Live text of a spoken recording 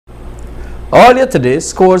Earlier today,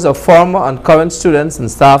 scores of former and current students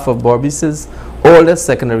and staff of Berbice's oldest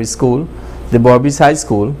secondary school, the Berbice High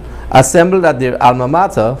School, assembled at their alma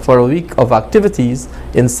mater for a week of activities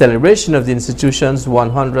in celebration of the institution's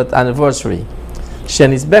 100th anniversary.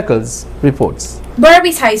 Shanice Beckles reports.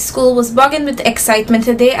 Berbice High School was buzzing with excitement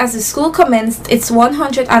today as the school commenced its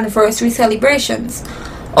 100th anniversary celebrations.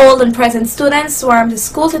 Old and present students swarmed the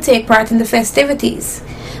school to take part in the festivities.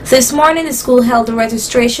 This morning, the school held a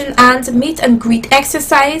registration and meet and greet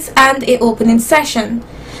exercise and an opening session.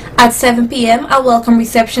 At 7 p.m., a welcome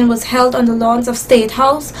reception was held on the lawns of State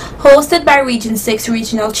House, hosted by Region 6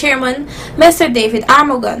 Regional Chairman, Mr. David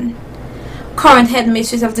Armogan. Current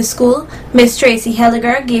headmistress of the school, Ms. Tracy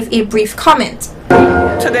Helliger, gave a brief comment.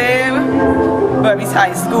 Today, Berbice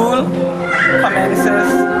High School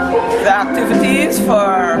commences the activities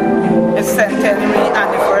for its centenary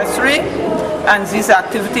anniversary, and these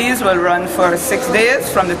activities will run for 6 days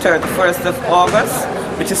from the 31st of August,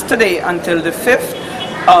 which is today, until the 5th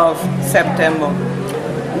of September.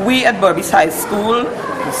 We at Berbice High School,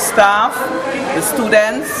 the staff, the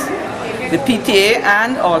students, the PTA,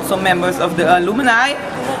 and also members of the alumni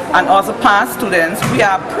and also past students, we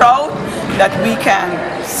are proud that we can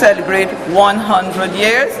celebrate 100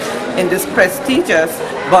 years in this prestigious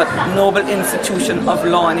but noble institution of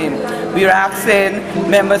learning. We are asking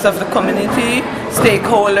members of the community,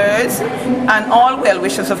 stakeholders, and all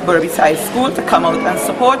well-wishers of Berbice High School to come out and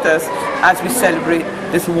support us as we celebrate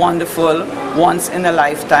this wonderful,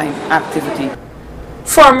 once-in-a-lifetime activity.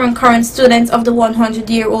 Former and current students of the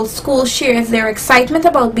 100-year-old school shares their excitement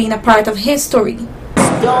about being a part of history.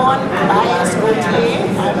 Dawn Bias Gautier.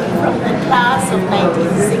 I'm from the class of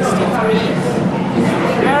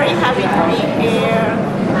 1963. Very happy to be here.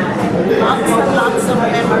 Lots and lots of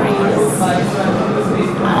memories.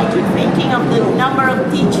 I keep thinking of the number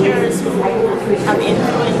of teachers who have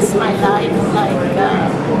influenced my life, like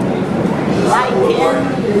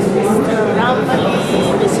Mr. Rambali,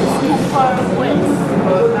 Mrs. Cooper,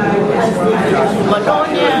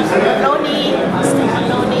 Maloney, Mr.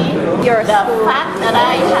 Maloney. The fact that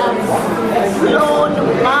I have flown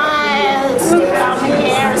miles to come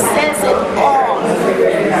here says it all. I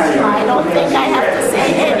don't think I have to say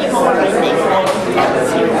any more. I think that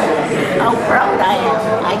tells you how proud I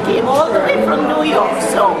am. I came all the way from New York,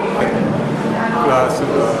 so. Class of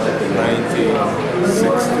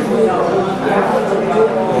 1960,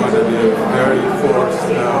 one of the very first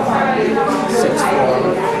sixth form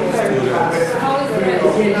students.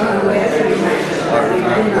 I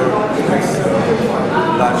remember Miss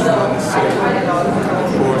Lashman said, of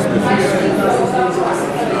course,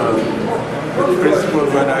 the principal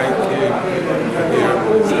when I came here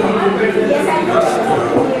was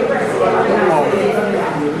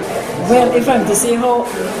Well, if I'm to say how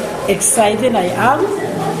excited I am,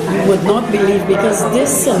 you would not believe, because this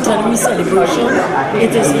centenary celebration,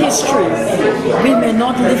 it is history. We may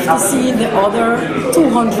not live to see the other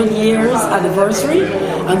 200 years anniversary,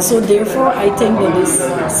 and so therefore I think that this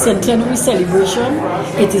centenary celebration,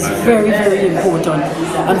 it is very, very important.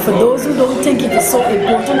 And for those who don't think it is so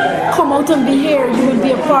important, come out and be here. You will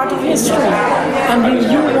be a part of history, and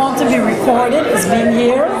you want to be recorded as being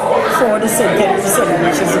here for the centenary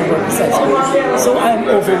celebrations in Berbice. So I'm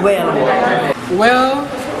overwhelmed. Well,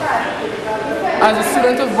 as a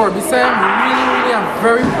student of Berbice, really am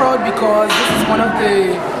very proud, because this is one of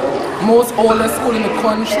the most oldest schools in the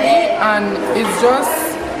country, and it's just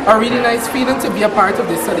a really nice feeling to be a part of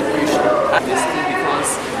this celebration. This school,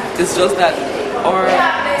 because it's just that our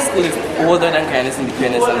school is older than Kindness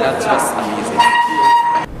Independence, and that's just amazing.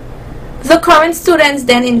 The current students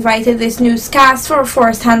then invited this newscast for a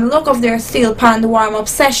first-hand look of their steel pan warm-up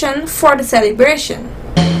session for the celebration.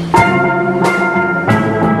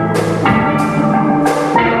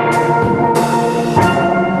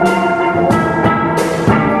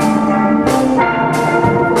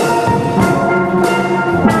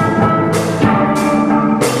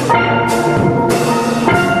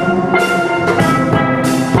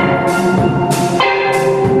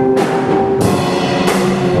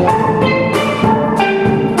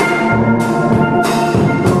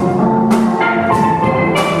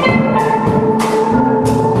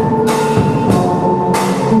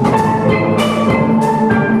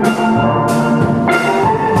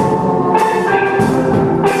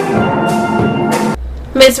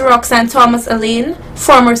 Ms. Roxanne Thomas Elaine,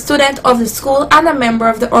 former student of the school and a member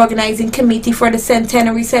of the organizing committee for the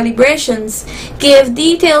centenary celebrations, gave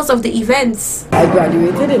details of the events. I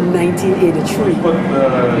graduated in 1983.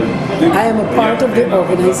 I am a part of the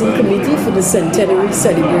organizing committee for the centenary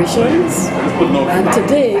celebrations, and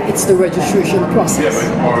today it's the registration process.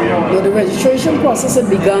 Now, the registration process had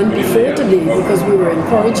begun before today because we were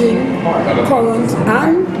encouraging current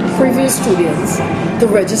and previous students to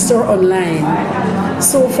register online.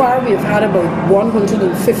 So far, we have had about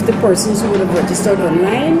 150 persons who would have registered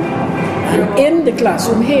online, and in the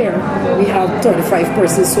classroom here, we have 35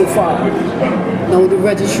 persons so far. Now, the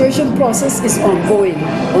registration process is ongoing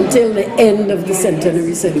until the end of the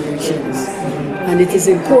centenary celebrations, and it is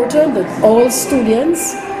important that all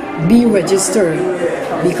students be registered,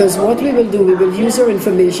 because what we will do, we will use our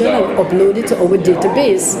information and upload it to our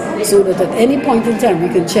database so that at any point in time we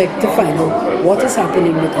can check to find out what is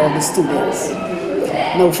happening with all the students.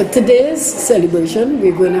 Now, for today's celebration,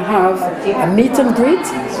 we're going to have a meet and greet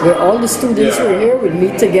where all the students who are here will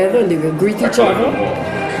meet together and they will greet each other.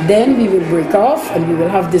 Then we will break off and we will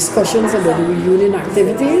have discussions about the reunion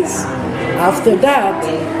activities. After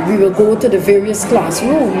that, we will go to the various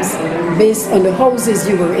classrooms based on the houses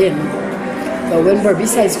you were in. Now, when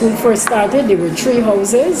Berbice High School first started, there were 3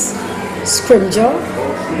 houses: Scrimger,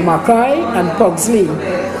 Mackay, and Pugsley.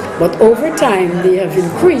 But over time, they have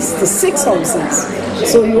increased to 6 houses.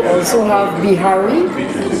 So you also have Bihari,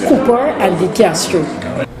 Cooper, and De Castro.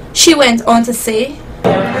 She went on to say,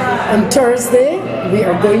 on Thursday, we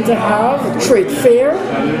are going to have a trade fair,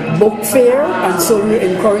 book fair, and so we're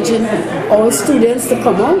encouraging all students to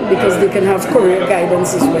come out because they can have career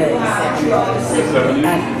guidance as well.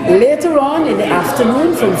 And later on in the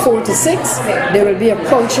afternoon, from 4 to 6, there will be a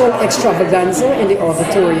cultural extravaganza in the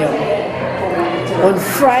auditorium. On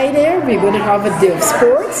Friday, we're going to have a day of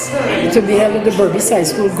sports. It will be held at the Berbice High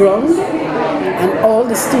School ground. And all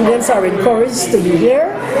the students are encouraged to be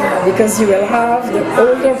here because you will have the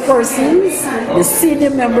older persons, the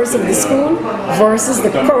senior members of the school versus the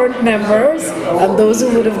current members and those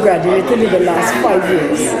who would have graduated in the last 5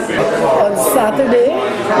 years. On Saturday,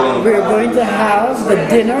 we're going to have the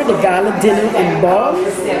dinner, the gala dinner and ball.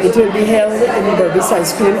 It will be held in the Berbice High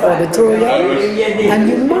School auditorium, and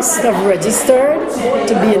you must have registered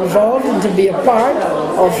to be involved and to be a part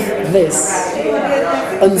of this.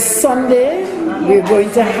 On Sunday, we're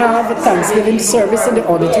going to have a Thanksgiving service in the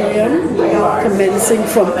auditorium, commencing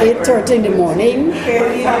from 8:30 in the morning,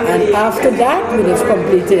 and after that, when it's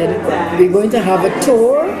completed, we're going to have a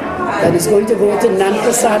tour that is going to go to Nan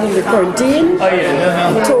Prasad in the quarantine,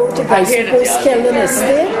 a tour to Bicycle Skeldon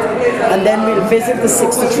Estate, and then we'll visit the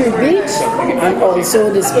 63 Beach and also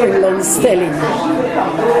the Spring Lawn Stelling.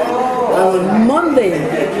 On Monday,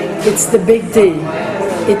 it's the big day.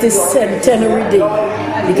 It is Centenary Day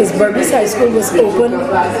because Berbice High School was opened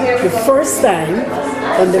the first time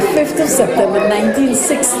on the 5th of September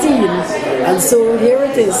 1916, and so here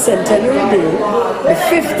it is, Centenary Day, the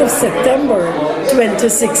 5th of September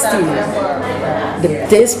 2016.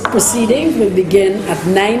 This proceedings will begin at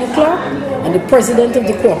 9 o'clock, and the President of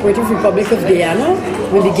the Cooperative Republic of Guyana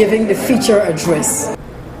will be giving the feature address.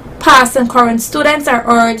 Past and current students are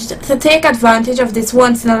urged to take advantage of this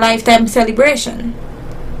once-in-a-lifetime celebration.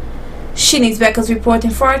 Shanice Beckers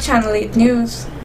reporting for Channel 8 News.